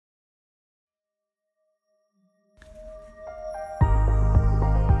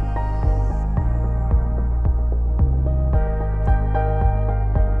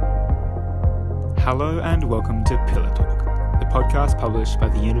Hello and welcome to Pillar Talk, the podcast published by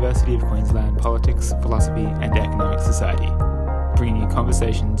the University of Queensland Politics, Philosophy and Economic Society, bringing you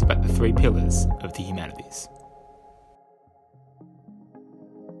conversations about the three pillars of the humanities.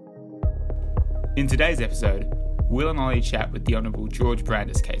 In today's episode, Will and Ollie chat with the Honourable George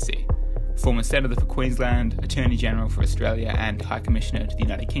Brandis KC, former Senator for Queensland, Attorney General for Australia and High Commissioner to the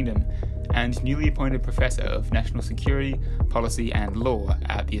United Kingdom, and newly appointed Professor of National Security, Policy and Law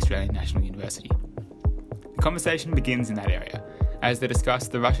at the Australian National University. The conversation begins in that area, as they discuss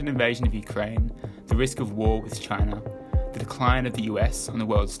the Russian invasion of Ukraine, the risk of war with China, the decline of the US on the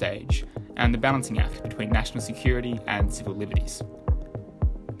world stage, and the balancing act between national security and civil liberties.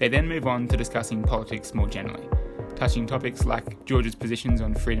 They then move on to discussing politics more generally, touching topics like George's positions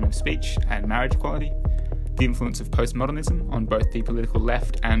on freedom of speech and marriage equality, the influence of postmodernism on both the political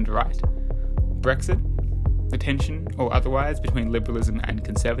left and right, Brexit, the tension or otherwise between liberalism and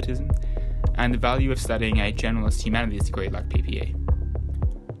conservatism, and the value of studying a generalist humanities degree like PPE.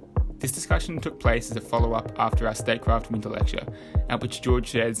 This discussion took place as a follow-up after our statecraft winter lecture, at which George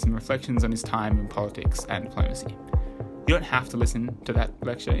shared some reflections on his time in politics and diplomacy. You don't have to listen to that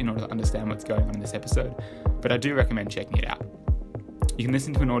lecture in order to understand what's going on in this episode, but I do recommend checking it out. You can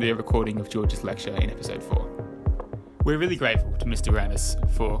listen to an audio recording of George's lecture in episode 4. We're really grateful to Mr. Brandis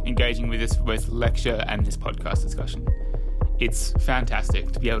for engaging with us for both the lecture and this podcast discussion. It's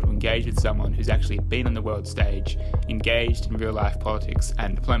fantastic to be able to engage with someone who's actually been on the world stage, engaged in real-life politics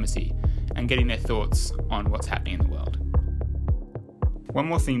and diplomacy, and getting their thoughts on what's happening in the world. One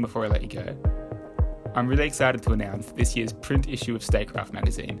more thing before I let you go. I'm really excited to announce that this year's print issue of Statecraft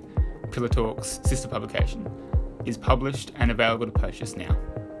magazine, Pillar Talk's sister publication, is published and available to purchase now.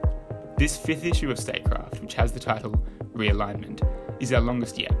 This 5th issue of Statecraft, which has the title Realignment, is our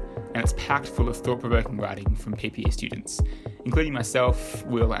longest yet, and it's packed full of thought-provoking writing from PPE students, including myself,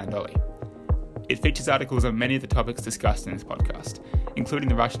 Will and Ollie. It features articles on many of the topics discussed in this podcast, including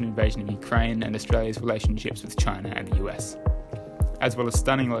the Russian invasion of Ukraine and Australia's relationships with China and the US, as well as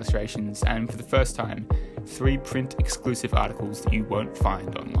stunning illustrations and, for the first time, 3 print-exclusive articles that you won't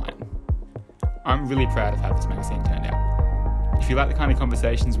find online. I'm really proud of how this magazine turned out. If you like the kind of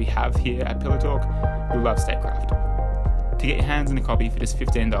conversations we have here at Pillar Talk, you'll love Statecraft. To get your hands on a copy for just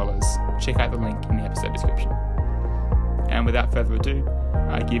 $15, check out the link in the episode description. And without further ado,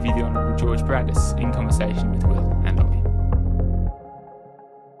 I give you the Honourable George Brandis in conversation with Will and Ollie.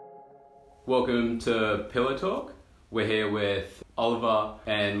 Welcome to Pillar Talk. We're here with Oliver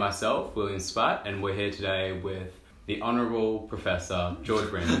and myself, William Spatt, and we're here today with the Honourable Professor George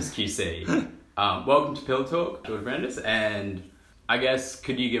Brandis, QC. Welcome to Pillar Talk, George Brandis, and I guess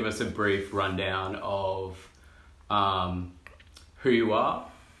could you give us a brief rundown of who you are,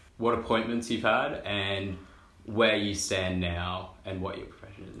 what appointments you've had, and where you stand now, and what your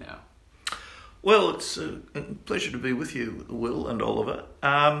profession is now? Well, it's a pleasure to be with you, Will and Oliver.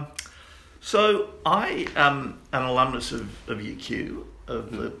 So I am an alumnus of UQ,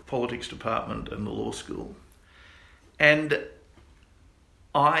 of the politics department and the law school, and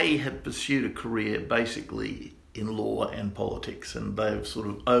I have pursued a career basically in law and politics, and they've sort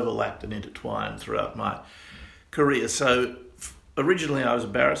of overlapped and intertwined throughout my career. So originally I was a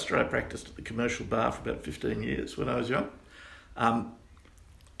barrister. I practiced at the commercial bar for about 15 years when I was young. And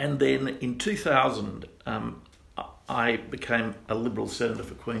then in 2000, I became a Liberal Senator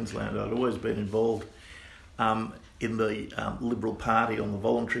for Queensland. I'd always been involved in the Liberal Party on the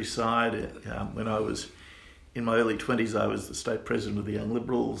voluntary side. When I was in my early 20s, I was the state president of the Young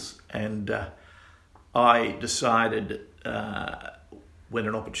Liberals, and I decided when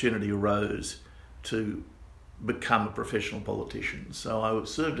an opportunity arose to become a professional politician. So I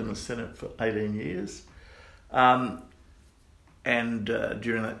served in the Senate for 18 years. And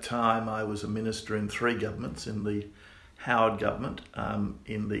during that time, I was a minister in 3 governments, in the Howard government,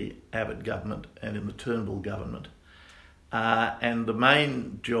 in the Abbott government, and in the Turnbull government. And the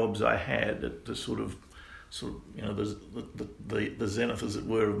main jobs I had at the sort of you know, the zenith, as it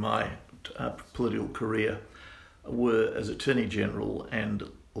were, of my political career were as Attorney General and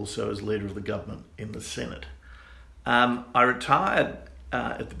also as Leader of the Government in the Senate. I retired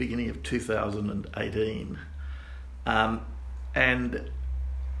at the beginning of 2018, and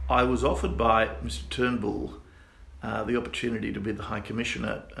I was offered by Mr. Turnbull the opportunity to be the High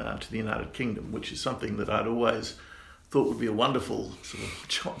Commissioner to the United Kingdom, which is something that I'd always thought would be a wonderful sort of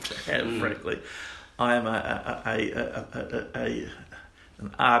job to have, frankly. I am an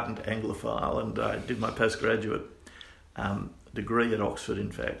ardent Anglophile, and I did my postgraduate degree at Oxford,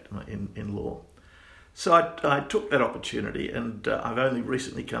 in fact, in law. So I took that opportunity, and I've only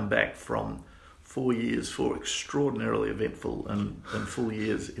recently come back from 4 extraordinarily eventful and full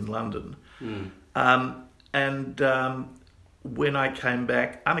years in London. When I came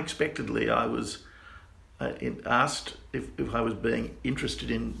back, unexpectedly, I was asked if I was being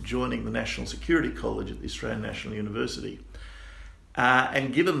interested in joining the National Security College at the Australian National University.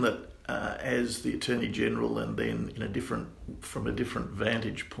 And given that as the Attorney General, and then from a different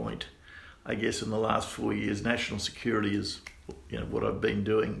vantage point, I guess in the last 4 years, national security is what I've been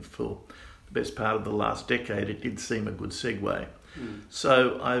doing for the best part of the last decade, it did seem a good segue.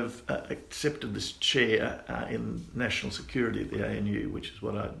 So I've accepted this chair in national security at the ANU, which is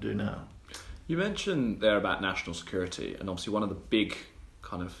what I do now. You mentioned there about national security, and obviously one of the big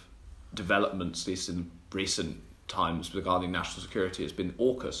kind of developments, at least in recent times, regarding national security has been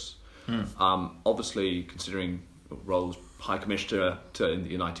AUKUS. Obviously, considering roles High Commissioner in the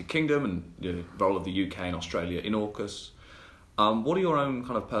United Kingdom and the role of the UK and Australia in AUKUS, what are your own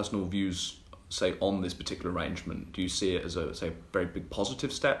kind of personal views, say, on this particular arrangement? Do you see it as a very big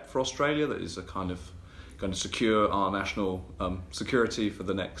positive step for Australia that is a kind of going to secure our national security for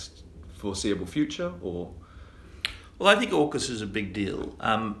the next foreseeable future, or? Well, I think AUKUS is a big deal.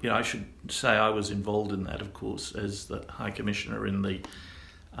 I should say I was involved in that, of course, as the High Commissioner in the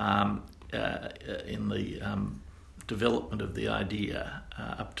development of the idea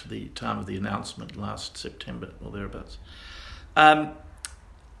up to the time of the announcement last September or thereabouts.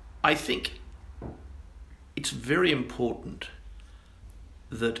 I think it's very important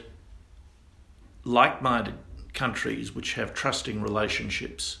that like-minded countries which have trusting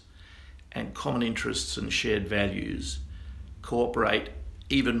relationships and common interests and shared values cooperate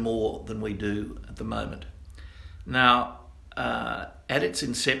even more than we do at the moment. Now, at its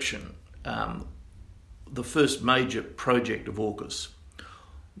inception, the first major project of AUKUS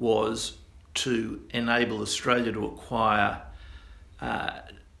was to enable Australia to acquire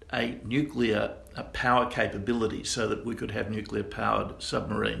a nuclear power capability so that we could have nuclear-powered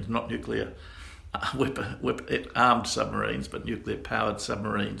submarines, not nuclear armed submarines, but nuclear-powered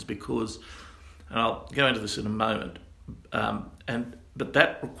submarines, because, and I'll go into this in a moment, but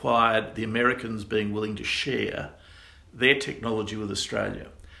that required the Americans being willing to share their technology with Australia.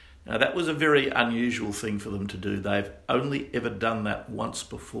 Now, that was a very unusual thing for them to do. They've only ever done that once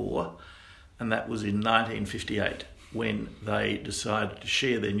before, and that was in 1958, when they decided to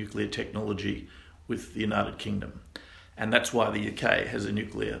share their nuclear technology with the United Kingdom. And that's why the UK has a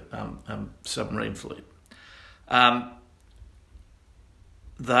nuclear submarine fleet.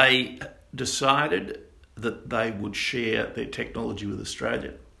 They decided that they would share their technology with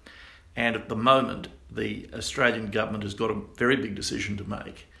Australia. And at the moment, the Australian government has got a very big decision to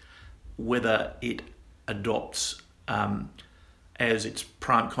make, whether it adopts as its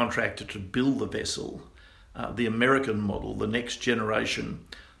prime contractor to build the vessel, the American model, the next generation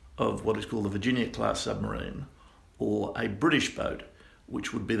of what is called the Virginia-class submarine, or a British boat,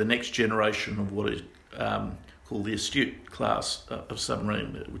 which would be the next generation of what is called the Astute class of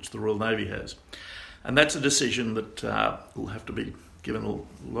submarine, which the Royal Navy has. And that's a decision that will have to be given a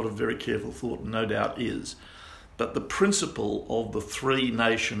lot of very careful thought, and no doubt is. But the principle of the three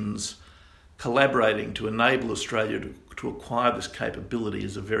nations collaborating to enable Australia to acquire this capability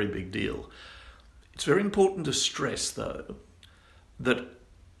is a very big deal. It's very important to stress, though, that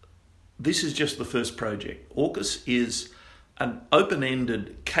this is just the first project. AUKUS is an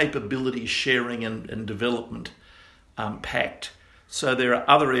open-ended capability sharing and development pact. So there are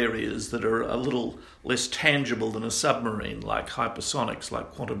other areas that are a little less tangible than a submarine, like hypersonics,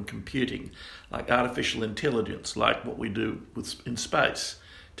 like quantum computing, like artificial intelligence, like what we do in space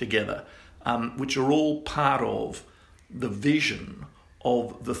together, which are all part of the vision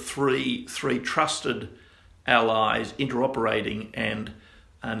of the three trusted allies interoperating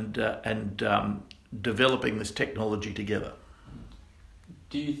and developing this technology together.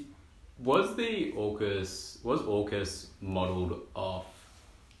 Was AUKUS modelled off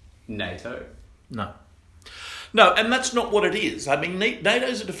NATO? No, and that's not what it is. I mean, NATO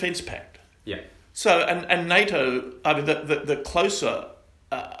is a defence pact. Yeah. So, and NATO, I mean, the closer,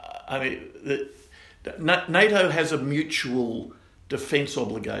 NATO has a mutual defence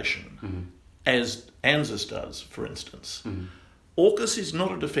obligation, as ANZUS does, for instance. AUKUS is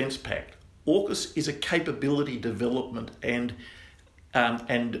not a defence pact. AUKUS is a capability development and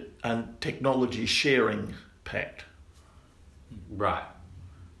technology sharing pact. Right.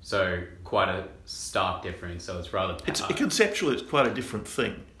 So quite a stark difference. So it's rather power. Conceptually, it's quite a different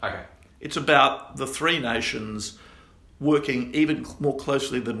thing. Okay. It's about the three nations working even more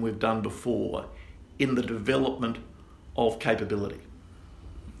closely than we've done before in the development of capability.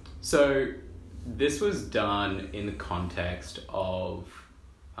 So this was done in the context of,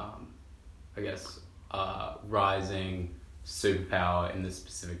 rising superpower in this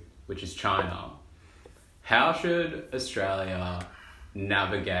specific, which is China, How should Australia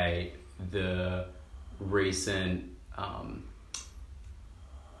navigate the recent,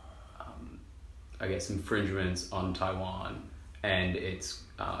 infringements on Taiwan and its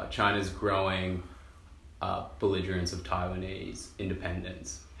China's growing belligerence of Taiwanese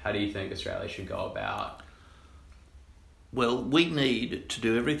independence? How do you think Australia should go about? Well, we need to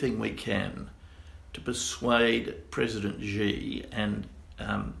do everything we can to persuade President Xi and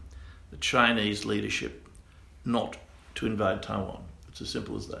the Chinese leadership not to invade Taiwan. It's as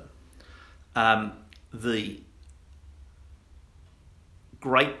simple as that. The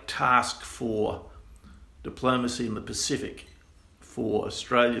great task for diplomacy in the Pacific, for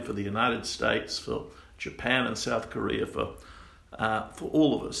Australia, for the United States, for Japan and South Korea, for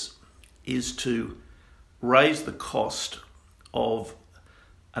all of us, is to raise the cost of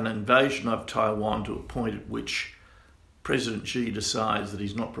an invasion of Taiwan to a point at which President Xi decides that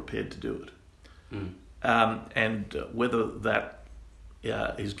he's not prepared to do it. And whether that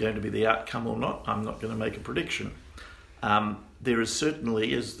is going to be the outcome or not, I'm not going to make a prediction. There is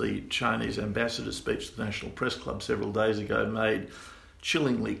certainly, as the Chinese ambassador's speech to the National Press Club several days ago made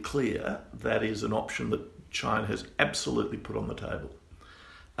chillingly clear, that is an option that China has absolutely put on the table.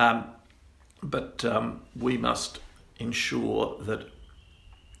 But we must ensure that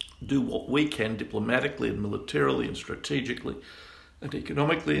do what we can diplomatically and militarily and strategically and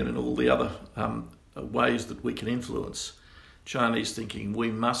economically and in all the other ways that we can influence Chinese thinking.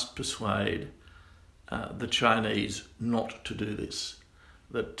 We must persuade the Chinese not to do this.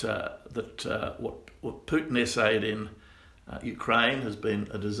 That what Putin essayed in Ukraine has been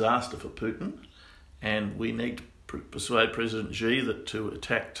a disaster for Putin, and we need to persuade President Xi that to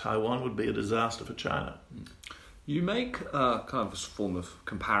attack Taiwan would be a disaster for China. You make kind of a form of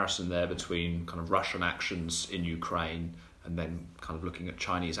comparison there between kind of Russian actions in Ukraine and then kind of looking at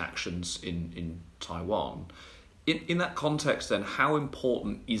Chinese actions in Taiwan. In that context, then, how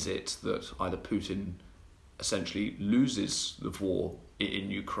important is it that either Putin essentially loses the war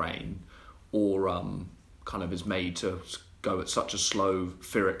in Ukraine or kind of is made to go at such a slow,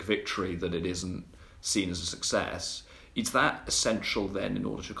 Pyrrhic victory that it isn't seen as a success? Is that essential then in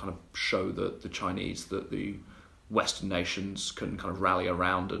order to kind of show the Chinese that the Western nations can kind of rally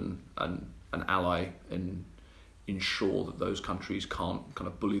around and ally and ensure that those countries can't kind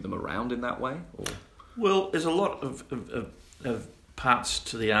of bully them around in that way? Or? Well, there's a lot of parts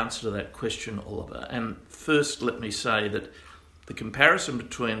to the answer to that question, Oliver. And first, let me say that the comparison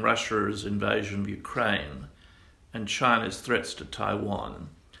between Russia's invasion of Ukraine and China's threats to Taiwan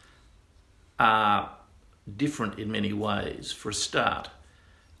are different in many ways. For a start,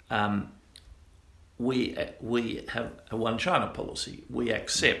 we have a one China policy. We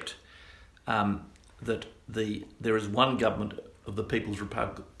accept that there is one government of the People's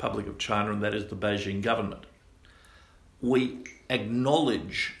Republic of China, and that is the Beijing government. We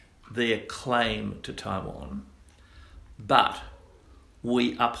acknowledge their claim to Taiwan, but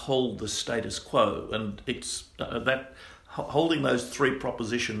we uphold the status quo, and it's that holding those three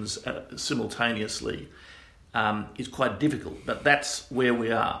propositions simultaneously is quite difficult. But that's where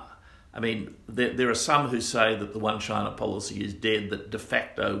we are. I mean, there are some who say that the one China policy is dead, that de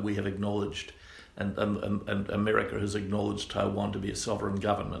facto we have acknowledged, and America has acknowledged Taiwan to be a sovereign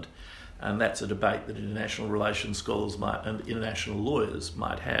government. And that's a debate that international relations scholars and international lawyers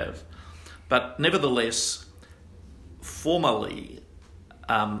might have. But nevertheless, formally,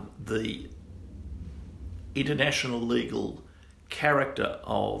 the international legal character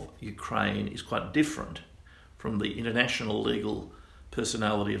of Ukraine is quite different from the international legal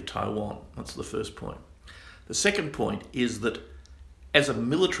personality of Taiwan. That's the first point. The second point is that as a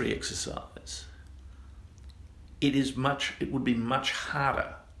military exercise, it would be much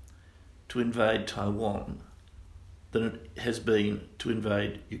harder to invade Taiwan than it has been to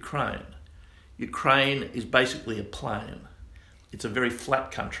invade Ukraine. Ukraine is basically a plain. It's a very flat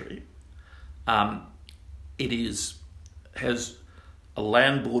country. It has a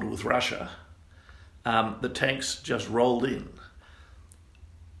land border with Russia. The tanks just rolled in.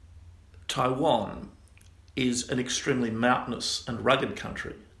 Taiwan is an extremely mountainous and rugged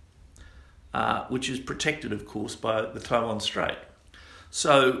country, which is protected, of course, by the Taiwan Strait.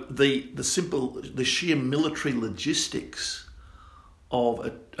 So the sheer military logistics of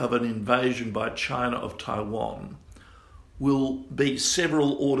an invasion by China of Taiwan will be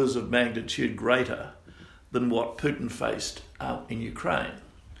several orders of magnitude greater than what Putin faced in Ukraine.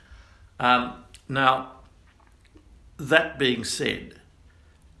 Now, that being said,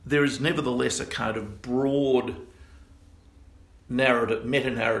 there is nevertheless a kind of broad narrative,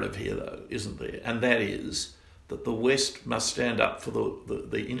 meta-narrative here, though, isn't there? And that is that the West must stand up for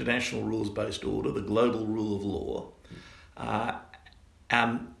the international rules-based order, the global rule of law,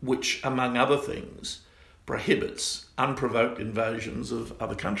 which, among other things, prohibits unprovoked invasions of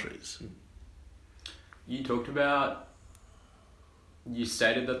other countries. You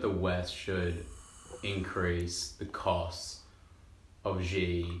stated that the West should increase the costs of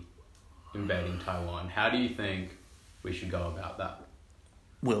Xi invading Taiwan. How do you think we should go about that?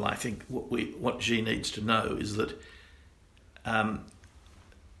 Well, I think what Xi needs to know is that an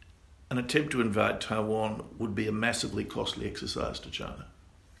attempt to invade Taiwan would be a massively costly exercise to China.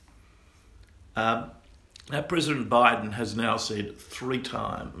 Now, President Biden has now said 3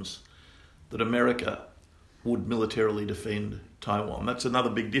 times that America would militarily defend Taiwan. That's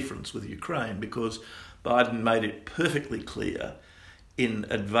another big difference with Ukraine, because Biden made it perfectly clear in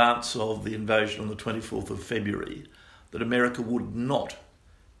advance of the invasion on the 24th of February that America would not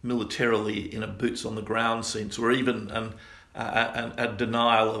militarily, in a boots-on-the-ground sense, or even a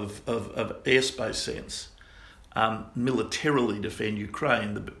denial of airspace sense, militarily defend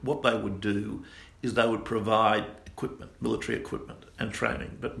Ukraine. What they would do is they would provide equipment, military equipment and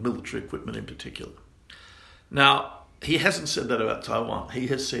training, but military equipment in particular. Now, he hasn't said that about Taiwan. He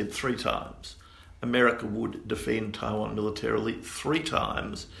has said 3 times America would defend Taiwan militarily. 3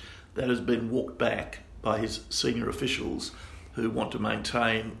 times that has been walked back by his senior officials who want to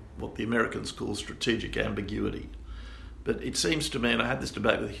maintain what the Americans call strategic ambiguity. But it seems to me, and I had this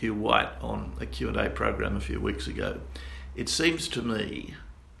debate with Hugh White on a Q&A program a few weeks ago, it seems to me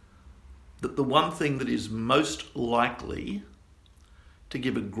that the one thing that is most likely to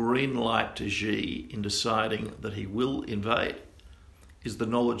give a green light to Xi in deciding that he will invade is the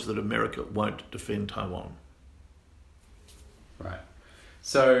knowledge that America won't defend Taiwan. Right.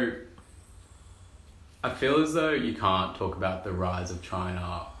 So I feel as though you can't talk about the rise of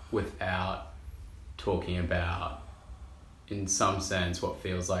China without talking about, in some sense, what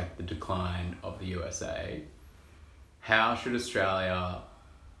feels like the decline of the USA. How should Australia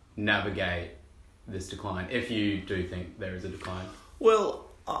navigate this decline, if you do think there is a decline? Well,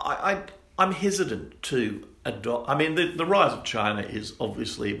 I'm hesitant to adopt... I mean, the rise of China is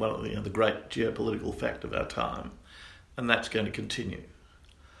obviously one of the great geopolitical fact of our time, and that's going to continue.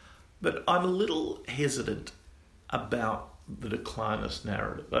 But I'm a little hesitant about the declinist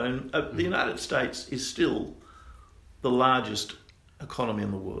narrative. The United States is still the largest economy in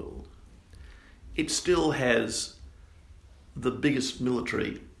the world. It still has the biggest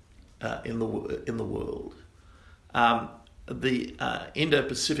military in the world. The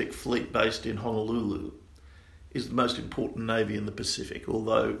Indo-Pacific fleet based in Honolulu is the most important navy in the Pacific,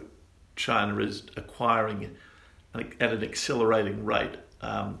 although China is acquiring at an accelerating rate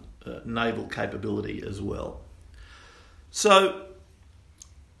naval capability as well. So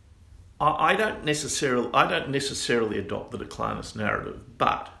I don't necessarily adopt the declinist narrative,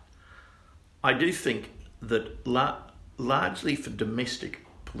 but I do think that largely for domestic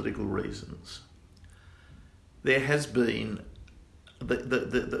political reasons, there has been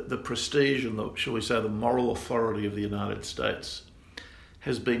the prestige and shall we say, the moral authority of the United States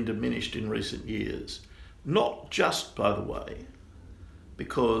has been diminished in recent years. Not just, by the way,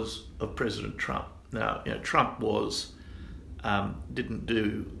 because of President Trump. Now, Trump didn't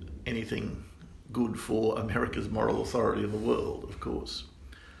do anything good for America's moral authority in the world, of course.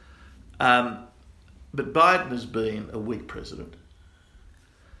 But Biden has been a weak president.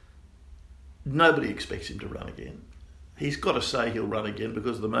 Nobody expects him to run again. He's got to say he'll run again,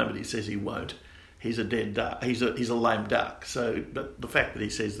 because the moment he says he won't, he's a dead duck. He's a lame duck. So, but the fact that he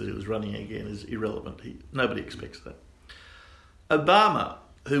says that he was running again is irrelevant. Nobody expects that. Obama,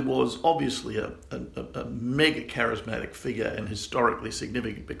 who was obviously a mega charismatic figure and historically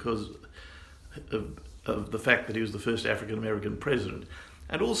significant because of the fact that he was the first African American president,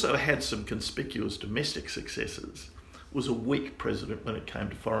 and also had some conspicuous domestic successes, was a weak president when it came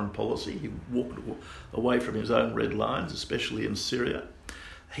to foreign policy. He walked away from his own red lines, especially in Syria.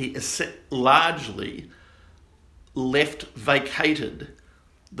 He largely vacated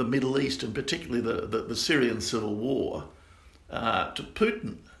the Middle East, and particularly the Syrian civil war, to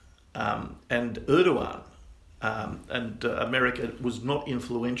Putin and Erdogan. And America was not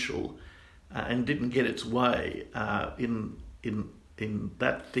influential and didn't get its way in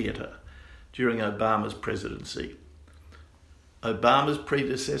that theatre during Obama's presidency. Obama's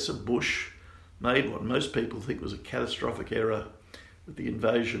predecessor, Bush, made what most people think was a catastrophic error with the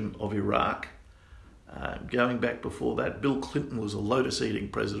invasion of Iraq. Going back before that, Bill Clinton was a lotus-eating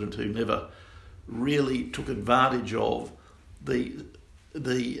president who never really took advantage of the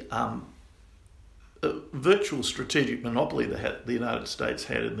virtual strategic monopoly that the United States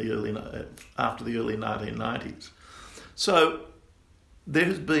had after the early 1990s. So there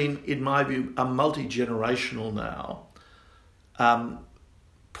has been, in my view, a multi-generational now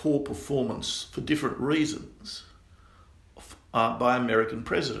poor performance for different reasons by American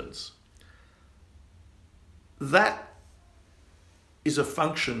presidents. That is a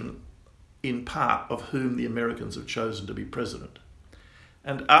function, in part, of whom the Americans have chosen to be president.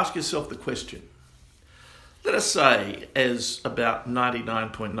 And ask yourself the question. Let us say, as about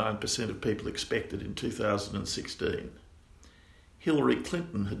 99.9% of people expected in 2016, Hillary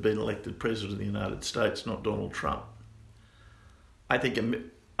Clinton had been elected president of the United States, not Donald Trump. I think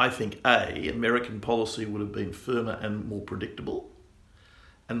American policy would have been firmer and more predictable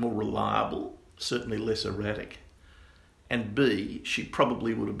and more reliable, certainly less erratic. And B, she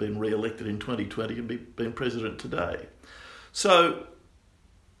probably would have been re-elected in 2020 and been president today. So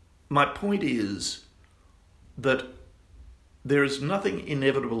my point is that there is nothing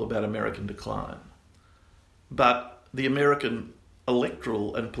inevitable about American decline, but the American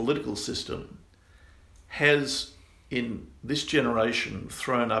electoral and political system has, in this generation,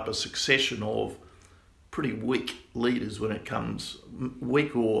 thrown up a succession of pretty weak leaders when it comes,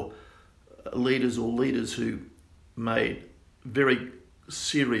 leaders who made very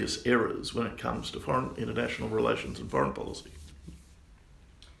serious errors when it comes to foreign international relations and foreign policy.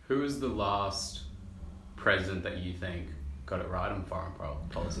 Who was the last president that you think got it right on foreign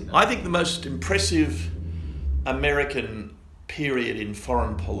policy? I think the most impressive American period in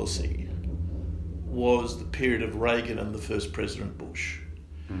foreign policy was the period of Reagan and the first President Bush.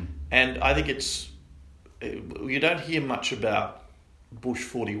 And I think you don't hear much about Bush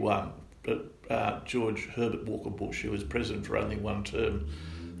 41, but George Herbert Walker Bush, who was president for only one term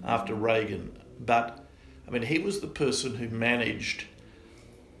after Reagan. But, I mean, he was the person who managed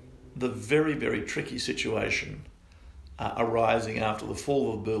the very, very tricky situation arising after the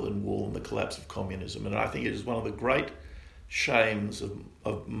fall of the Berlin Wall and the collapse of communism. And I think it is one of the great shames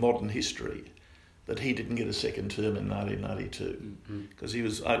of modern history that he didn't get a second term in 1992, because he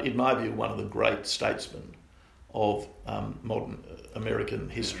was, in my view, one of the great statesmen of modern American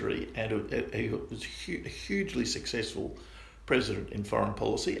history, and he was a hugely successful president in foreign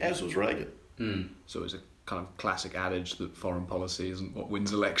policy, as was Reagan. So it's a kind of classic adage that foreign policy isn't what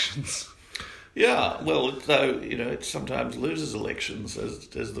wins elections. Yeah, well, though, it sometimes loses elections,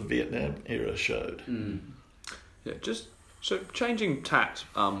 as the Vietnam era showed. Yeah, just so changing tact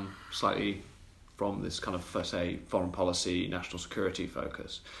slightly from this kind of, foreign policy, national security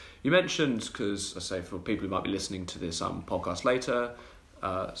focus. You mentioned, because, for people who might be listening to this podcast later,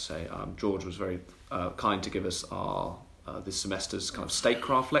 George was very kind to give us our this semester's kind of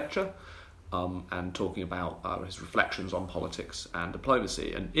statecraft lecture, and talking about his reflections on politics and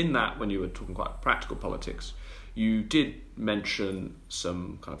diplomacy. And in that, when you were talking quite practical politics, you did mention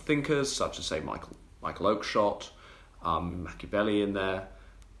some kind of thinkers, such as, Michael Oakeshott, Machiavelli in there.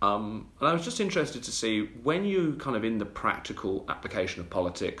 And I was just interested to see, when you kind of in the practical application of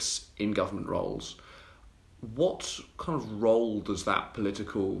politics in government roles, what kind of role does that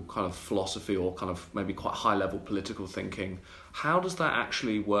political kind of philosophy, or kind of maybe quite high level political thinking, how does that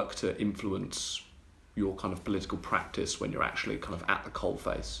actually work to influence your kind of political practice when you're actually kind of at the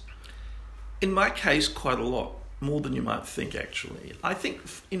coalface? In my case, quite a lot, more than you might think, actually. I think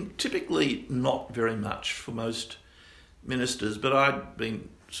typically not very much for most ministers, but I'd been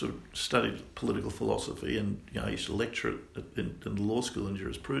sort of studied political philosophy, and I used to lecture in the law school in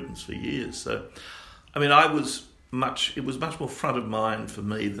jurisprudence for years. So, I mean, it was much more front of mind for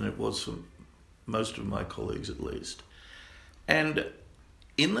me than it was for most of my colleagues, at least. And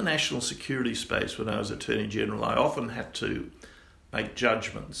in the national security space, when I was Attorney General, I often had to make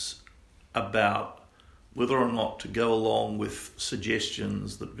judgments about whether or not to go along with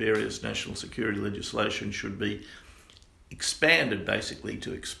suggestions that various national security legislation should be expanded, basically,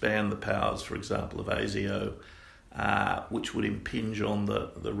 to expand the powers, for example, of ASIO, which would impinge on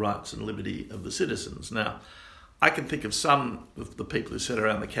the rights and liberty of the citizens. Now, I can think of some of the people who sat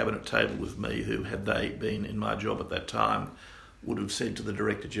around the cabinet table with me who, had they been in my job at that time, would have said to the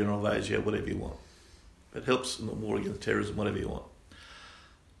Director General of ASIO, whatever you want. It helps in the war against terrorism, whatever you want.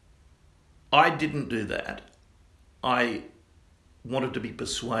 I didn't do that. I wanted to be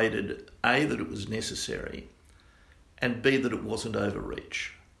persuaded, A, that it was necessary, and B, that it wasn't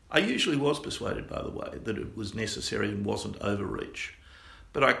overreach. I usually was persuaded, by the way, that it was necessary and wasn't overreach.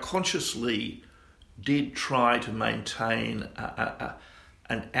 But I consciously did try to maintain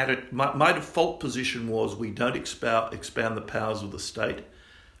an attitude. My default position was, we don't expand the powers of the state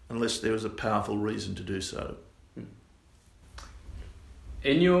unless there is a powerful reason to do so.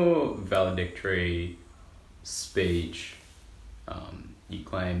 In your valedictory speech, you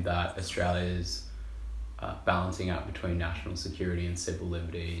claimed that Australia's balancing out between national security and civil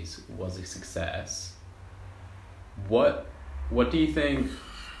liberties was a success. What do you think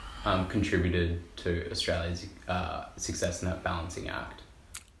contributed to Australia's success in that balancing act?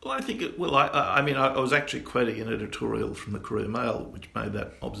 Well, I think I was actually quoting an editorial from the Courier Mail which made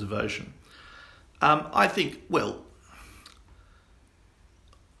that observation. I think,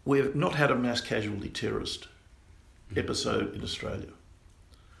 we've not had a mass casualty terrorist episode in Australia.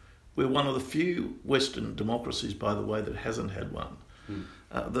 We're one of the few Western democracies, by the way, that hasn't had one.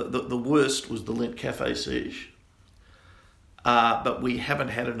 The worst was the Lent Cafe siege, but we haven't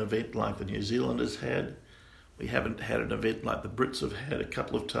had an event like the New Zealanders had. We haven't had an event like the Brits have had a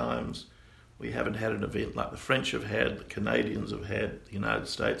couple of times. We haven't had an event like the French have had, the Canadians have had, the United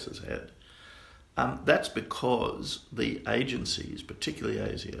States has had. That's because the agencies, particularly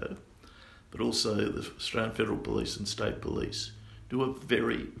ASIO, but also the Australian Federal Police and State Police, do a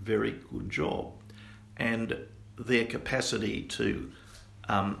very, very good job. And their capacity to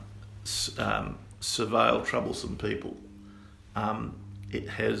surveil troublesome people, it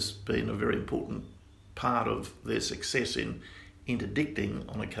has been a very important part of their success in interdicting,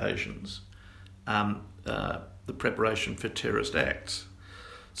 on occasions, the preparation for terrorist acts.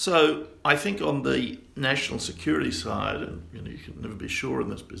 So I think on the national security side, and you can never be sure in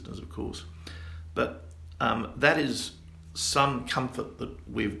this business, of course, but that is some comfort that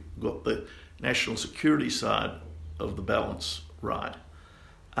we've got the national security side of the balance right.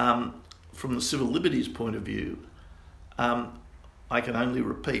 From the civil liberties point of view, I can only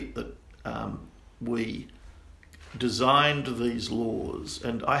repeat that we designed these laws,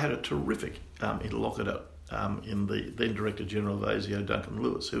 and I had a terrific interlocutor in the then Director General of ASIO, Duncan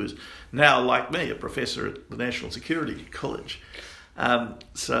Lewis, who is now, like me, a professor at the National Security College. And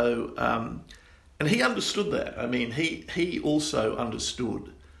he understood that. I mean, he also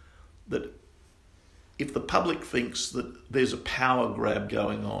understood that if the public thinks that there's a power grab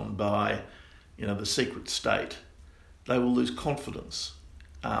going on by, the secret state, they will lose confidence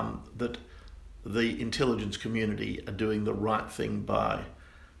that the intelligence community are doing the right thing by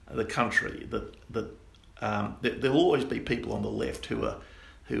the country. That there'll always be people on the left who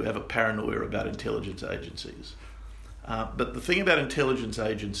have a paranoia about intelligence agencies. But the thing about intelligence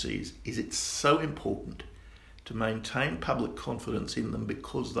agencies is it's so important to maintain public confidence in them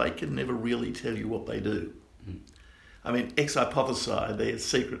because they can never really tell you what they do. I mean, ex hypothesi, their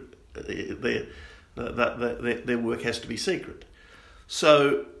secret, their work has to be secret.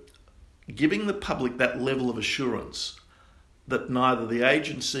 So giving the public that level of assurance that neither the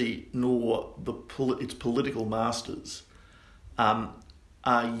agency nor its political masters are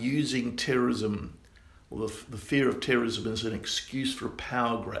using terrorism or the fear of terrorism as an excuse for a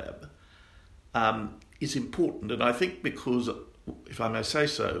power grab is important. And I think because, if I may say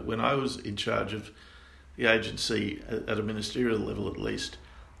so, when I was in charge of the agency at a ministerial level at least,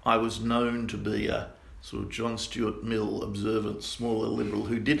 I was known to be a sort of John Stuart Mill observant, smaller liberal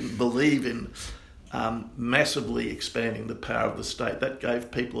who didn't believe in massively expanding the power of the state. That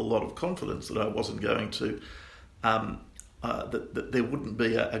gave people a lot of confidence that I wasn't going to, that there wouldn't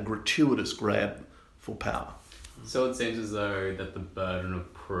be a gratuitous grab for power. So it seems as though that the burden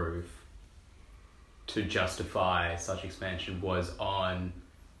of proof to justify such expansion was on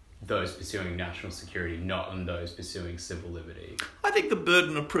those pursuing national security, not on those pursuing civil liberty. I think the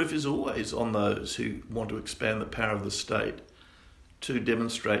burden of proof is always on those who want to expand the power of the state to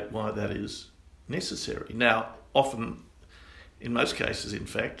demonstrate why that is necessary. Now, often, in most cases, in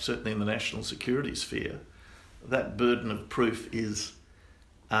fact, certainly in the national security sphere, that burden of proof is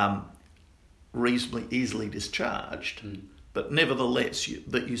reasonably easily discharged. But nevertheless,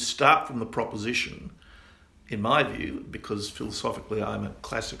 you start from the proposition, in my view, because philosophically I'm a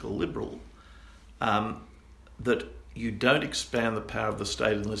classical liberal, that you don't expand the power of the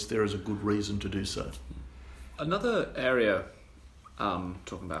state unless there is a good reason to do so. Another area,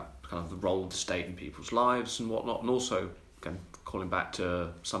 talking about kind of the role of the state in people's lives and whatnot, and also again, calling back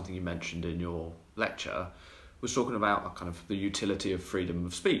to something you mentioned in your lecture, was talking about kind of the utility of freedom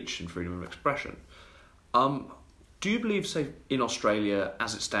of speech and freedom of expression. Do you believe, say, in Australia,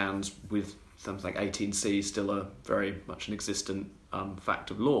 as it stands, with something like 18C still a very much an existent fact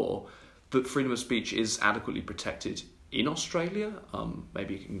of law, that freedom of speech is adequately protected in Australia,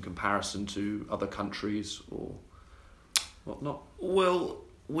 maybe in comparison to other countries or whatnot? Well,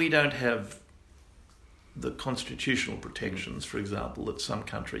 we don't have the constitutional protections, for example, that some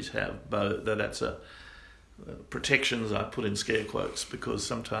countries have. But that's protections I put in scare quotes because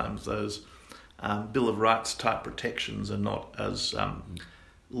sometimes those Bill of Rights type protections are not as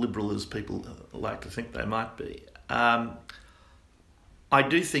liberal as people like to think they might be. I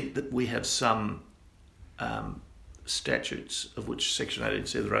do think that we have some statutes, of which Section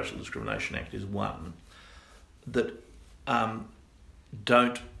 18C of the Racial Discrimination Act is one, that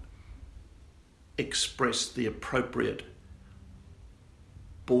don't express the appropriate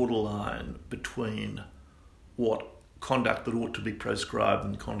borderline between what conduct that ought to be prescribed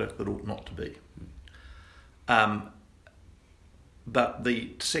and conduct that ought not to be. But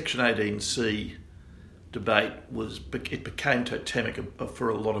the Section 18C debate became totemic for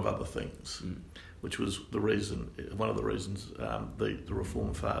a lot of other things, which was one of the reasons the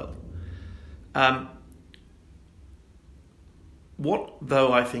reform failed. What,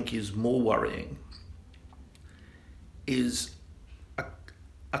 though, I think is more worrying is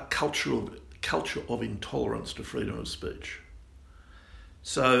a culture of intolerance to freedom of speech.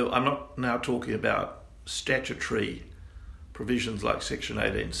 So I'm not now talking about statutory provisions like Section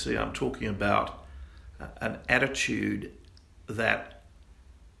 18C. I'm talking about an attitude that,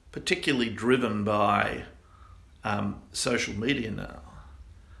 particularly driven by social media now,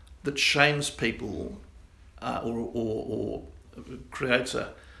 that shames people or creates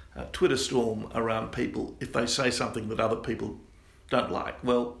a Twitter storm around people if they say something that other people don't like.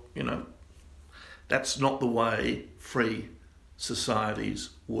 Well, that's not the way free societies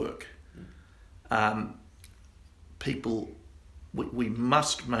work. We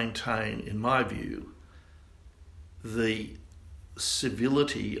must maintain, in my view, the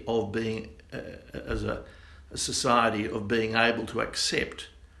civility of being, as a society, of being able to accept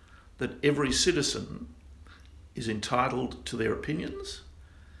that every citizen is entitled to their opinions,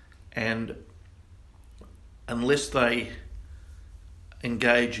 and unless they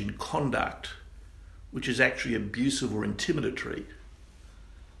engage in conduct which is actually abusive or intimidatory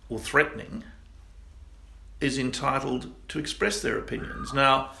or threatening, is entitled to express their opinions.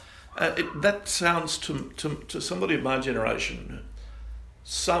 Now, that sounds to somebody of my generation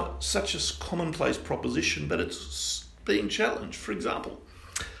such a commonplace proposition, but it's being challenged. For example,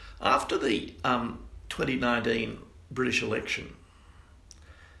 after the 2019 British election,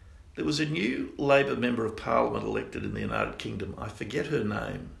 there was a new Labor Member of Parliament elected in the United Kingdom. I forget her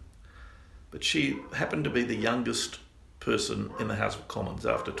name, but she happened to be the youngest person in the House of Commons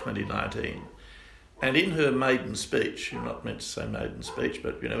after 2019. And in her maiden speech, you're not meant to say maiden speech,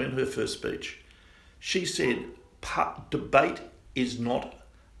 but in her first speech, she said, debate is not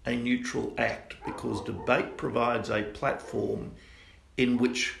a neutral act because debate provides a platform in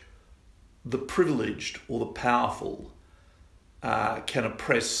which the privileged or the powerful can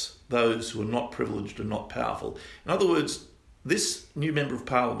oppress those who are not privileged and not powerful. In other words, this new Member of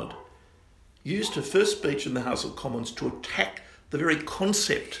Parliament used her first speech in the House of Commons to attack the very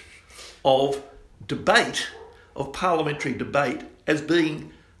concept of debate, of parliamentary debate, as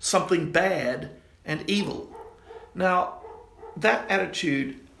being something bad and evil. Now, that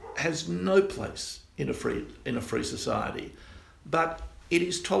attitude has no place in a free society, but it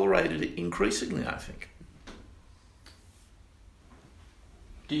is tolerated increasingly, I think.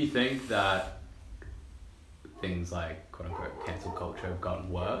 Do you think that things like quote-unquote cancel culture have gotten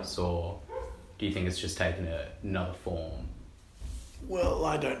worse, or do you think it's just taken another form? Well,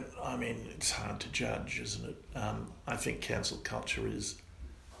 it's hard to judge, isn't it? I think cancel culture is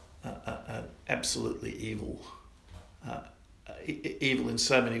absolutely evil. Evil in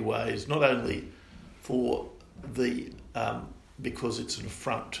so many ways, not only for because it's an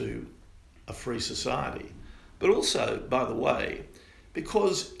affront to a free society, but also, by the way,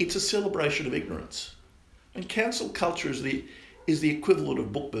 because it's a celebration of ignorance. And cancel culture is the equivalent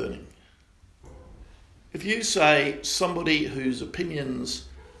of book burning. If you say somebody whose opinions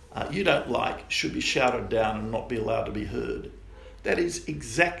you don't like should be shouted down and not be allowed to be heard, that is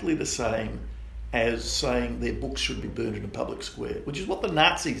exactly the same as saying their books should be burned in a public square, which is what the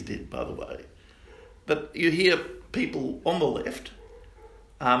Nazis did, by the way. But you hear people on the left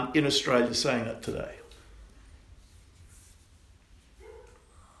in Australia saying that today.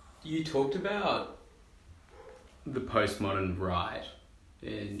 You talked about the postmodern right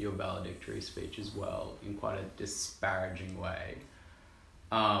in your valedictory speech as well, in quite a disparaging way.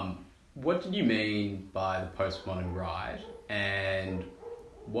 What did you mean by the postmodern right, and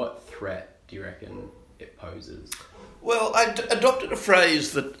what threat do you reckon it poses? Well, I adopted a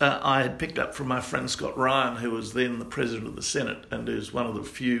phrase that I had picked up from my friend Scott Ryan, who was then the President of the Senate and who's one of the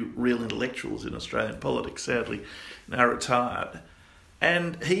few real intellectuals in Australian politics, sadly now retired.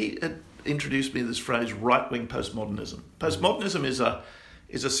 And he had introduced me to this phrase, right-wing postmodernism. Postmodernism is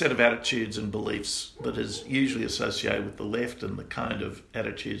a set of attitudes and beliefs that is usually associated with the left and the kind of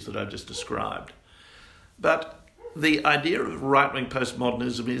attitudes that I've just described. But the idea of right-wing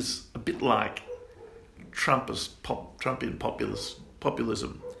postmodernism is a bit like Trumpian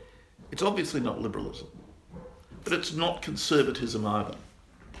populism. It's obviously not liberalism, but it's not conservatism either.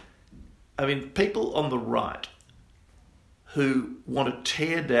 I mean, people on the right who want to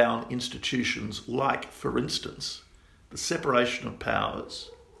tear down institutions like, for instance, the separation of powers,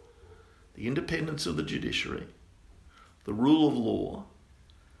 the independence of the judiciary, the rule of law,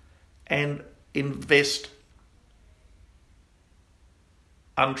 and invest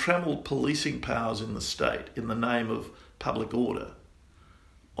untrammeled policing powers in the state in the name of public order.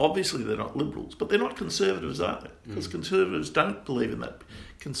 Obviously they're not liberals, but they're not conservatives either, because conservatives don't believe in that.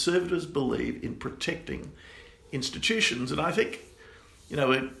 Conservatives believe in protecting institutions, and I think, you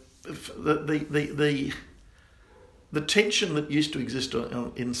know, the tension that used to exist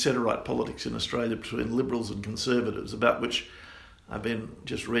in centre-right politics in Australia between liberals and conservatives, about which I've been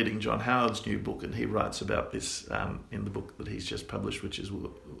just reading John Howard's new book, and he writes about this in the book that he's just published, which is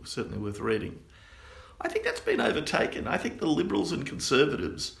certainly worth reading. I think that's been overtaken. I think the liberals and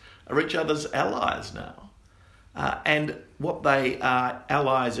conservatives are each other's allies now. And what they are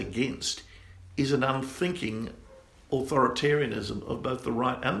allies against is an unthinking authoritarianism of both the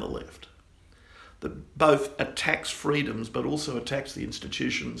right and the left, that both attacks freedoms but also attacks the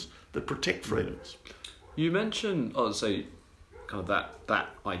institutions that protect freedoms. You mentioned, I would say, kind of that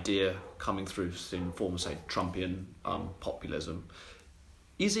idea coming through in the form of, say, Trumpian populism.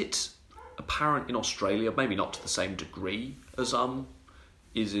 Is it apparent in Australia, maybe not to the same degree as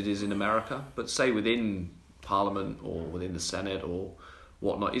it is in America, but say within Parliament or within the Senate or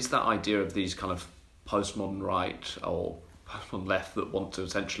whatnot, is that idea of these kind of postmodern right or postmodern left that want to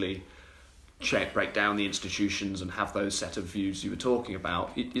essentially break down the institutions and have those set of views you were talking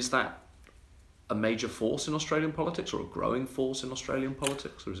about, is that a major force in Australian politics or a growing force in Australian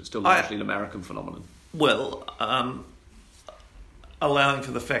politics, or is it still largely an American phenomenon? Well, allowing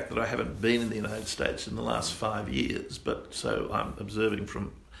for the fact that I haven't been in the United States in the last 5 years, but so I'm observing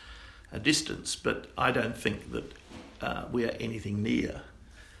from a distance, but I don't think that we are anything near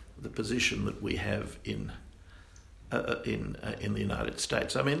the position that we have in the United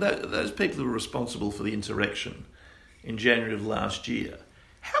States. I mean, those people who were responsible for the insurrection in January of last year,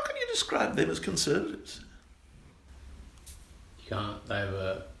 how can you describe them as conservatives? You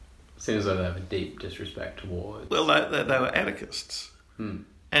can't. Seems like they have a deep disrespect towards... Well, they were anarchists.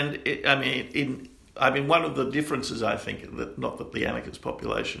 And one of the differences, I think, that not that the anarchist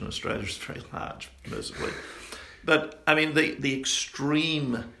population in Australia is very large, mercifully, but I mean the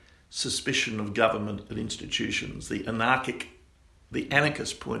extreme suspicion of government and institutions, the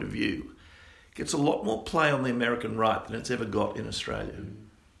anarchist point of view, gets a lot more play on the American right than it's ever got in Australia.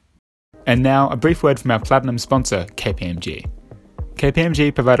 And now a brief word from our platinum sponsor, KPMG.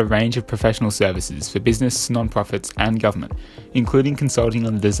 KPMG provide a range of professional services for business, non-profits and government, including consulting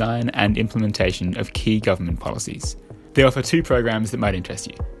on the design and implementation of key government policies. They offer 2 programs that might interest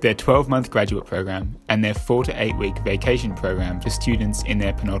you, their 12-month graduate program and their 4 to 8 week vacation program for students in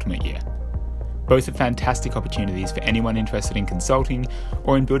their penultimate year. Both are fantastic opportunities for anyone interested in consulting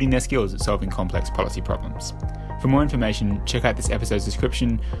or in building their skills at solving complex policy problems. For more information, check out this episode's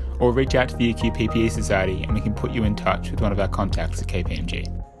description or reach out to the UQ PPE Society and we can put you in touch with one of our contacts at KPMG.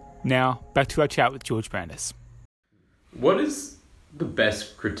 Now, back to our chat with George Brandis. What is the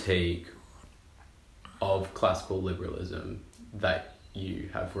best critique of classical liberalism that you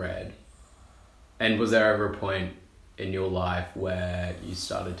have read? And was there ever a point in your life where you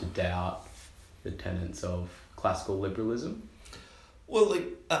started to doubt the tenets of classical liberalism? Well,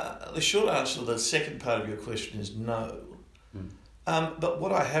 the short answer to the second part of your question is no. But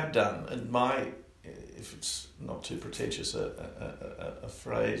what I have done, and if it's not too pretentious a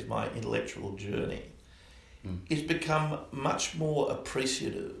phrase, my intellectual journey, is become much more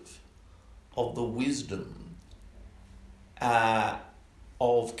appreciative of the wisdom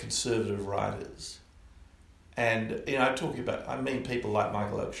of conservative writers. And, I mean people like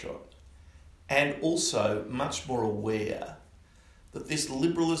Michael Oakeshott, and also much more aware that this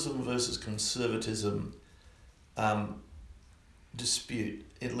liberalism versus conservatism dispute,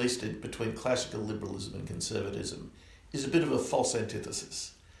 at least between classical liberalism and conservatism, is a bit of a false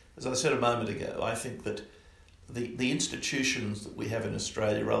antithesis. As I said a moment ago, I think that the institutions that we have in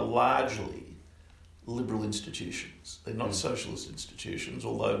Australia are largely liberal institutions. They're not socialist institutions,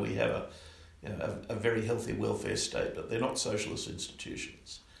 although we have a very healthy welfare state, but they're not socialist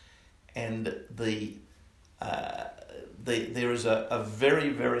institutions. And there's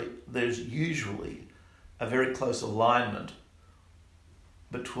usually a very close alignment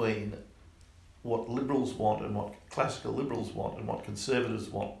between what liberals want and what classical liberals want and what conservatives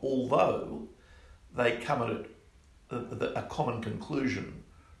want, although they come at a common conclusion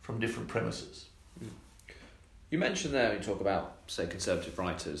from different premises. You mentioned there, you talk about, say, conservative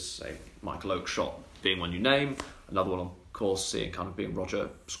writers, say Michael Oakeshott being one you name, another one, of course, seeing kind of being Roger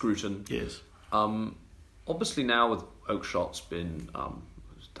Scruton. Yes. Obviously now with Oakeshott's been,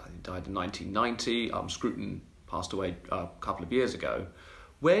 died in 1990, Scruton passed away a couple of years ago.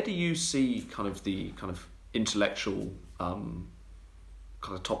 Where do you see kind of the kind of intellectual, kind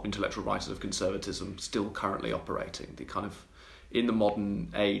of top intellectual writers of conservatism still currently operating? The kind of, in the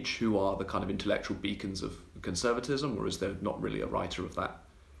modern age, who are the kind of intellectual beacons of conservatism, or is there not really a writer of that?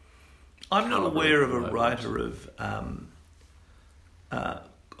 I'm not aware of a writer of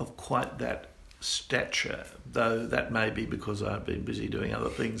quite that stature, though that may be because I've been busy doing other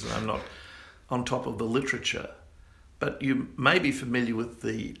things and I'm not on top of the literature. But you may be familiar with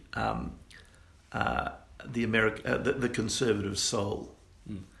the conservative soul,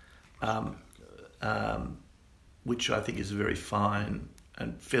 which I think is a very fine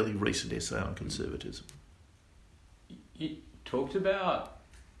and fairly recent essay on conservatism. You talked about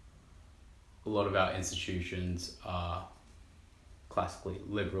a lot of our institutions are classically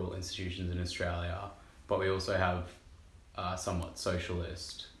liberal institutions in Australia, but we also have somewhat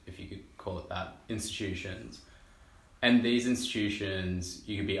socialist, if you could call it that, institutions. And these institutions,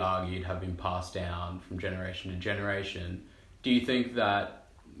 you could be argued, have been passed down from generation to generation. Do you think that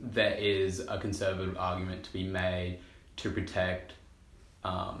there is a conservative argument to be made to protect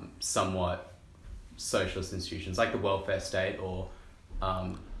somewhat socialist institutions like the welfare state, or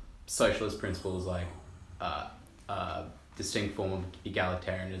socialist principles like a distinct form of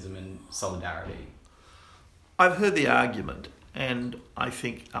egalitarianism and solidarity? I've heard the argument, and I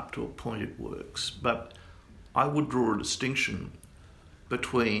think up to a point it works, but I would draw a distinction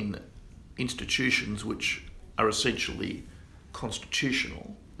between institutions which are essentially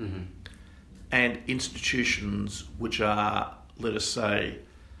constitutional and institutions which are, let us say,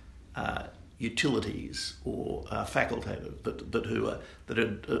 utilities or facultative,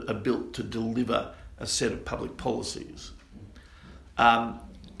 that are built to deliver a set of public policies.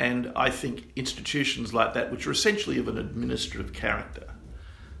 And I think institutions like that, which are essentially of an administrative character,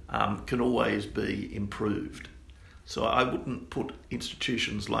 can always be improved. So I wouldn't put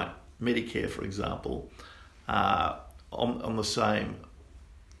institutions like Medicare, for example, on the same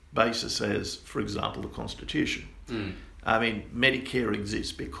basis as, for example, the Constitution. I mean, Medicare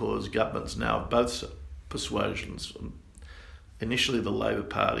exists because governments now of both persuasions, initially the Labor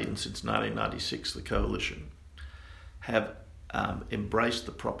Party and since 1996 the Coalition, have embraced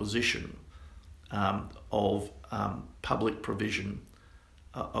the proposition of public provision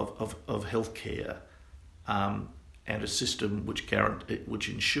of healthcare and a system which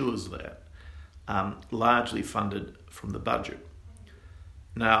ensures that, largely funded from the budget.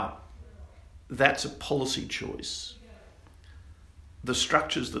 Now, that's a policy choice. The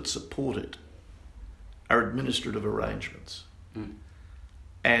structures that support it are administrative arrangements.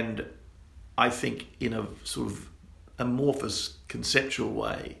 And I think in a sort of amorphous conceptual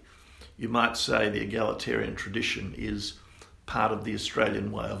way, you might say the egalitarian tradition is part of the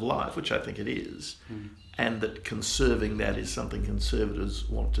Australian way of life, which I think it is, and that conserving that is something conservatives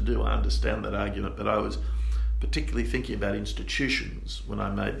want to do. I understand that argument, but I was particularly thinking about institutions when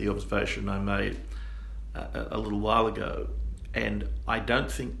I made the observation I made a little while ago, and I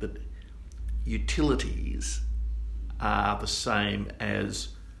don't think that utilities are the same as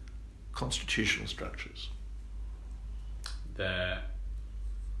constitutional structures. They're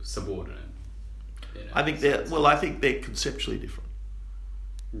subordinate. I think they're conceptually different.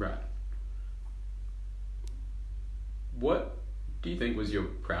 Right. What do you think was your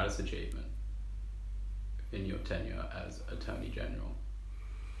proudest achievement in your tenure as Attorney General?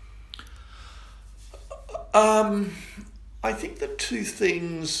 I think the two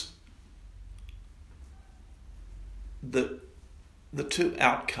things that the two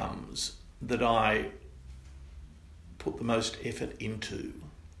outcomes that I put the most effort into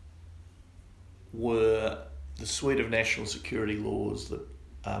were the suite of national security laws that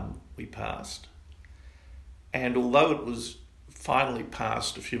we passed. And although it was finally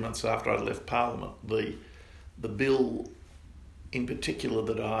passed a few months after I left Parliament, the bill in particular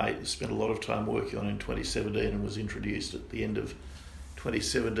that I spent a lot of time working on in 2017 and was introduced at the end of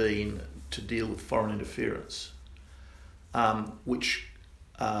 2017 to deal with foreign interference, which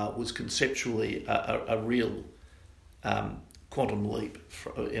was conceptually a real quantum leap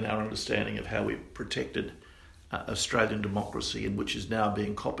in our understanding of how we protected Australian democracy, and which is now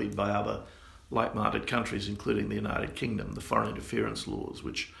being copied by other like-minded countries, including the United Kingdom, the foreign interference laws,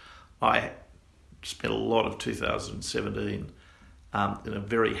 which I spent a lot of 2017 in a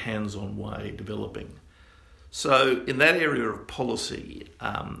very hands-on way developing. So in that area of policy,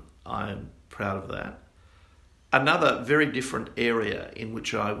 I'm proud of that. Another very different area in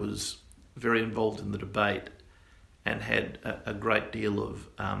which I was very involved in the debate and had a great deal of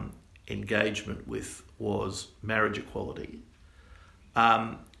engagement with was marriage equality,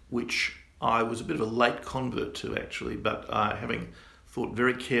 which I was a bit of a late convert to actually, but having thought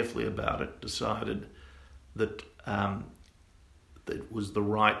very carefully about it, decided that it was the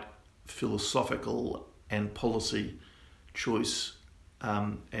right philosophical and policy choice,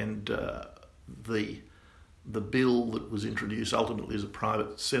 and the bill that was introduced ultimately as a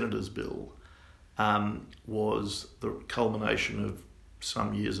private senator's bill was the culmination of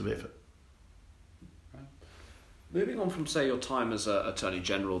some years of effort. Moving on from, say, your time as Attorney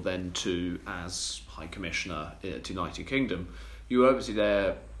General then to as High Commissioner to the United Kingdom, you were obviously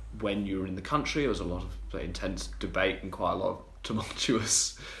there when you were in the country. There was a lot of intense debate and quite a lot of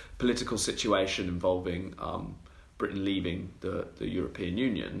tumultuous political situation involving Britain leaving the European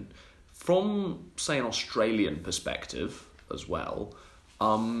Union. From, say, an Australian perspective as well,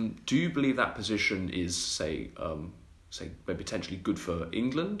 do you believe that position is, say, maybe potentially good for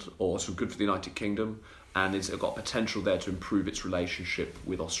England or sort of good for the United Kingdom? And has it got potential there to improve its relationship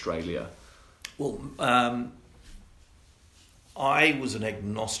with Australia? Well, I was an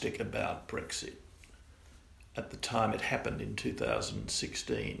agnostic about Brexit. At the time it happened in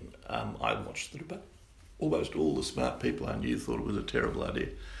 2016, I watched the debate. Almost all the smart people I knew thought it was a terrible idea.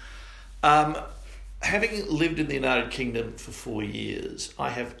 Having lived in the United Kingdom for 4 years, I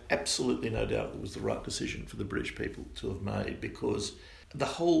have absolutely no doubt it was the right decision for the British people to have made, because the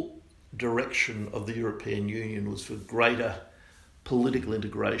whole direction of the European Union was for greater political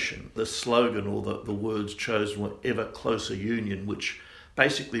integration. The slogan or the words chosen were ever closer union, which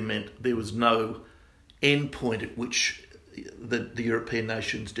basically meant there was no end point at which the European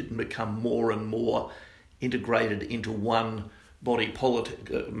nations didn't become more and more integrated into one body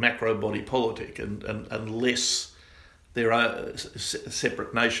politic, macro body politic, and less there are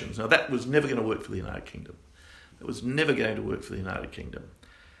separate nations. Now that was never going to work for the United Kingdom. It was never going to work for the United Kingdom.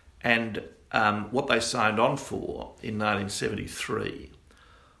 And what they signed on for in 1973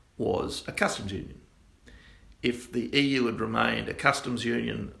 was a customs union. If the EU had remained a customs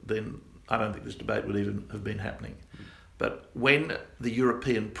union, then I don't think this debate would even have been happening. But when the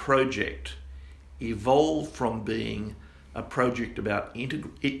European project evolved from being a project about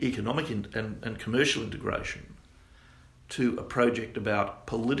economic and commercial integration to a project about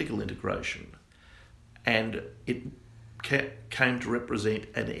political integration, and it came to represent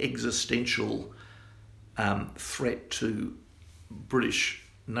an existential threat to British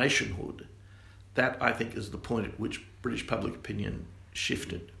nationhood, that I think is the point at which British public opinion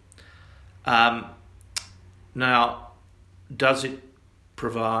shifted. Now, does it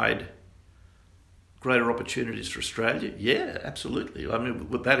provide greater opportunities for Australia? Yeah, absolutely. I mean,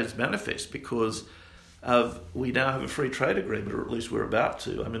 that is manifest because we now have a free trade agreement, or at least we're about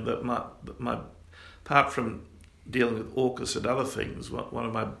to. I mean, apart from dealing with AUKUS and other things, one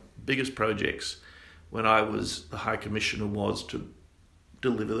of my biggest projects when I was the High Commissioner was to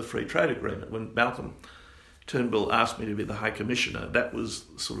deliver the free trade agreement. When Malcolm Turnbull asked me to be the High Commissioner, that was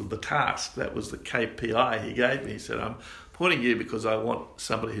sort of the task, that was the KPI he gave me. He said, I'm appointing you because I want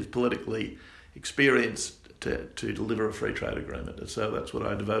somebody who's politically experienced to deliver a free trade agreement. And so that's what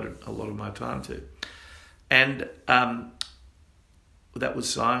I devoted a lot of my time to. And that was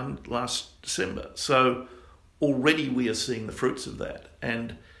signed last December. So already we are seeing the fruits of that.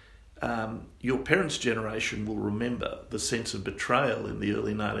 And your parents' generation will remember the sense of betrayal in the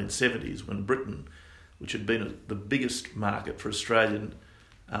early 1970s when Britain, which had been the biggest market for Australian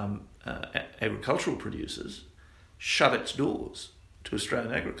agricultural producers, shut its doors to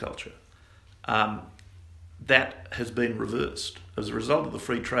Australian agriculture. That has been reversed. As a result of the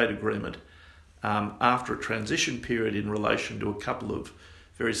free trade agreement, after a transition period in relation to a couple of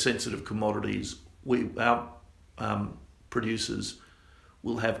very sensitive commodities, our producers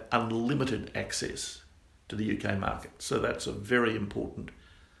will have unlimited access to the UK market. So that's a very important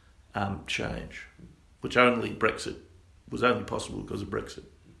change, which was only possible because of Brexit.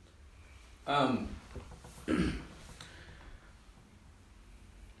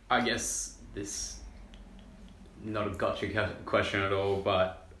 I guess this, not a gotcha question at all,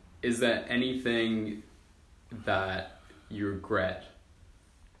 but is there anything that you regret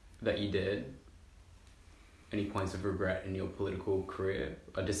that you did? Any points of regret in your political career?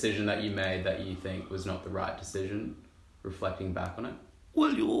 A decision that you made that you think was not the right decision, reflecting back on it?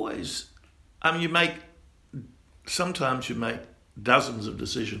 Well, sometimes you make dozens of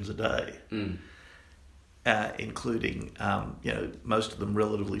decisions a day. including most of them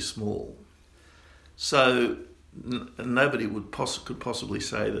relatively small. So nobody could possibly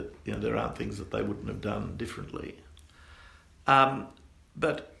say that there aren't things that they wouldn't have done differently.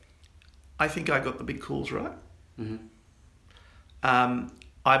 But I think I got the big calls right. Mm-hmm.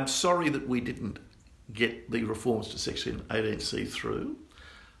 I'm sorry that we didn't get the reforms to Section 18C through,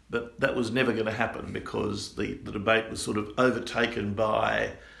 but that was never going to happen because the debate was sort of overtaken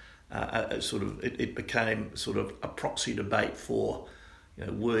by it became sort of a proxy debate for,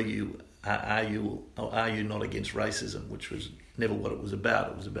 are you not against racism, which was never what it was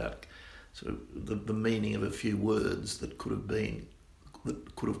about. It was about sort of the meaning of a few words that could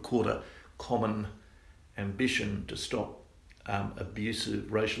have caught a common ambition to stop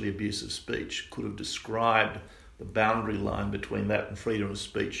racially abusive speech, could have described the boundary line between that and freedom of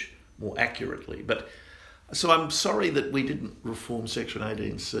speech more accurately. So I'm sorry that we didn't reform Section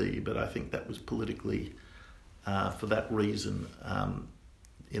 18C, but I think that was politically, for that reason,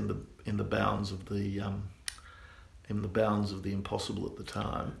 in the bounds of the impossible at the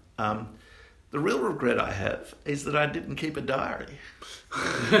time. The real regret I have is that I didn't keep a diary.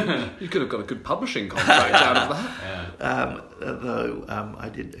 You could have got a good publishing contract out of that. Though I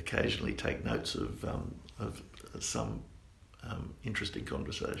did occasionally take notes of some interesting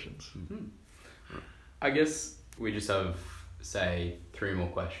conversations. Mm-hmm. I guess we just have, say, 3 more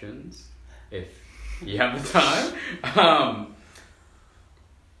questions, if you have the time.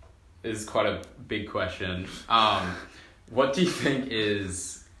 This is quite a big question. What do you think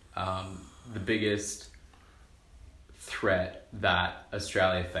is the biggest threat that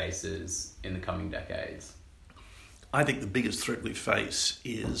Australia faces in the coming decades? I think the biggest threat we face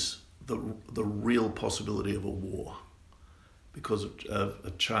is the real possibility of a war because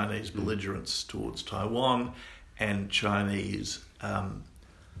of Chinese belligerence towards Taiwan and Chinese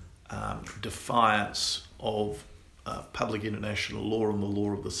defiance of public international law and the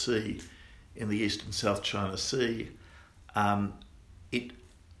law of the sea in the East and South China Sea.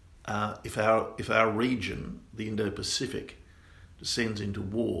 If our region, the Indo-Pacific, descends into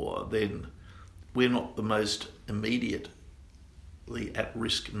war, then we're not the most immediately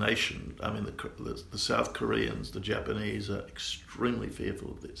at-risk nation. I mean, the South Koreans, the Japanese are extremely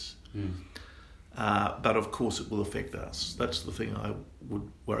fearful of this. But of course it will affect us. That's the thing I would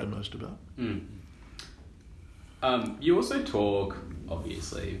worry most about. You also talk,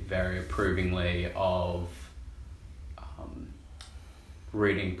 obviously, very approvingly of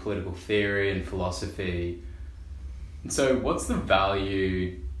reading political theory and philosophy. And so what's the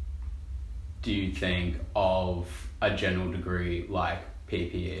value, do you think, of a general degree like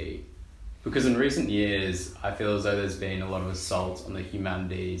PPE? Because in recent years, I feel as though there's been a lot of assaults on the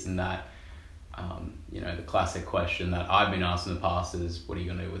humanities, and that, the classic question that I've been asked in the past is, what are you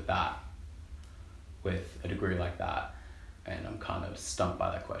going to do with that? With a degree like that? And I'm kind of stumped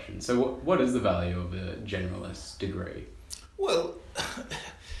by that question. So what is the value of a generalist degree? Well,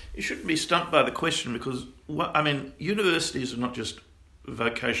 you shouldn't be stumped by the question because, universities are not just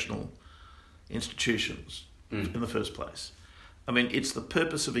vocational institutions in the first place. I mean, it's the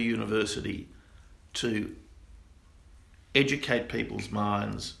purpose of a university to educate people's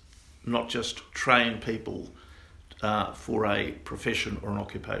minds, not just train people for a profession or an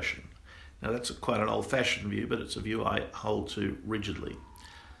occupation. Now, that's quite an old-fashioned view, but it's a view I hold to rigidly.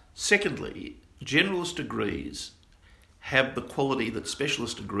 Secondly, generalist degrees have the quality that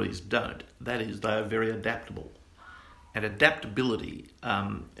specialist degrees don't. That is, they are very adaptable. And adaptability,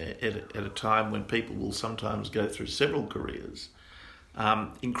 at a time when people will sometimes go through several careers,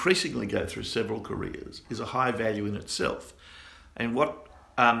 increasingly go through several careers, is a high value in itself. And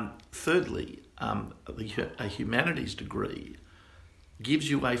thirdly, a humanities degree gives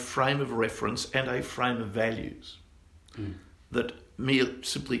you a frame of reference and a frame of values that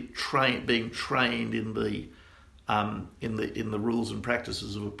simply being trained in the rules and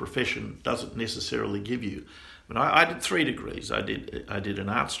practices of a profession doesn't necessarily give you. I did 3 degrees. I did an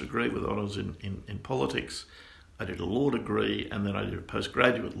arts degree with honours in politics. I did a law degree, and then I did a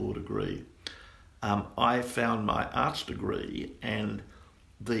postgraduate law degree. I found my arts degree and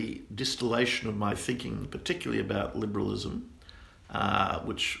the distillation of my thinking, particularly about liberalism,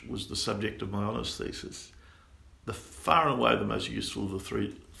 which was the subject of my honours thesis, far and away the most useful of the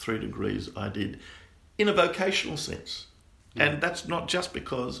three degrees I did in a vocational sense. Yeah. And that's not just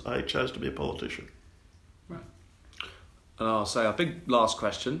because I chose to be a politician. Right. And I'll say a big last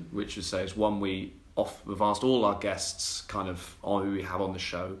question, which is one we've asked all our guests who we have on the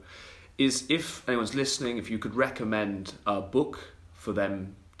show, is if anyone's listening, if you could recommend a book for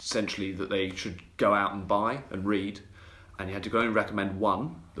them essentially that they should go out and buy and read, and you had to go and recommend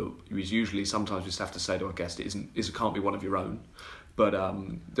one that was usually, sometimes we just have to say to our guest, it can't be one of your own, but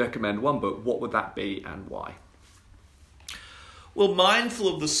recommend one book, what would that be and why? Well,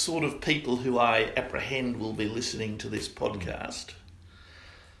 mindful of the sort of people who I apprehend will be listening to this podcast,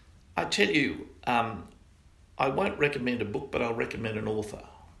 I tell you, I won't recommend a book, but I'll recommend an author.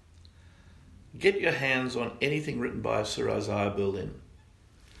 Get your hands on anything written by Sir Isaiah Berlin.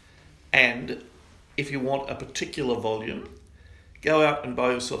 And if you want a particular volume, go out and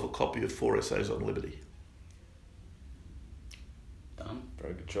buy yourself a copy of 4 Essays on Liberty. Done.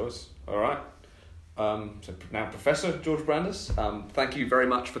 Very good choice. All right. So now, Professor George Brandis, thank you very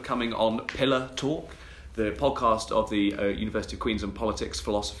much for coming on Pillar Talk, the podcast of the University of Queensland Politics,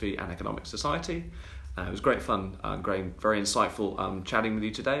 Philosophy and Economic Society. It was great fun, very insightful chatting with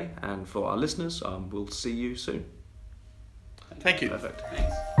you today. And for our listeners, we'll see you soon. Thank you. Perfect.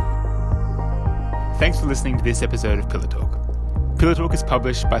 Thanks. Thanks for listening to this episode of Pillar Talk. Pillar Talk is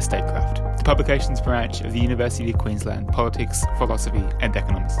published by Statecraft, the publications branch of the University of Queensland Politics, Philosophy and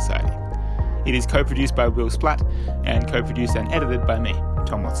Economic Society. It is co-produced by Will Splatt and co-produced and edited by me,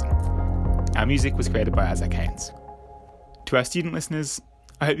 Tom Watson. Our music was created by Isaac Haynes. To our student listeners,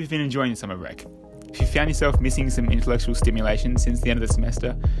 I hope you've been enjoying your summer break. If you found yourself missing some intellectual stimulation since the end of the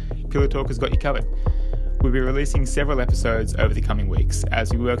semester, Pillar Talk has got you covered. We'll be releasing several episodes over the coming weeks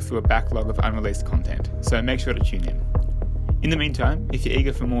as we work through a backlog of unreleased content, so make sure to tune in. In the meantime, if you're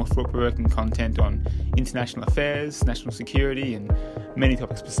eager for more thought-provoking content on international affairs, national security and many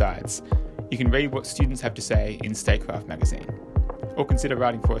topics besides, you can read what students have to say in Statecraft magazine, or consider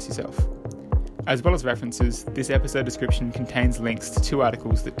writing for us yourself. As well as references, this episode description contains links to 2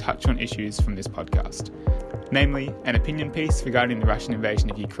 articles that touch on issues from this podcast, namely an opinion piece regarding the Russian invasion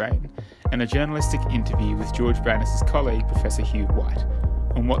of Ukraine and a journalistic interview with George Brandis' colleague, Professor Hugh White,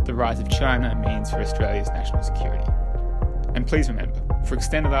 on what the rise of China means for Australia's national security. And please remember, for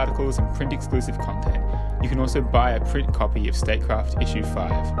extended articles and print-exclusive content, you can also buy a print copy of Statecraft Issue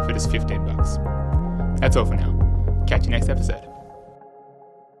 5 for just $15. That's all for now. Catch you next episode.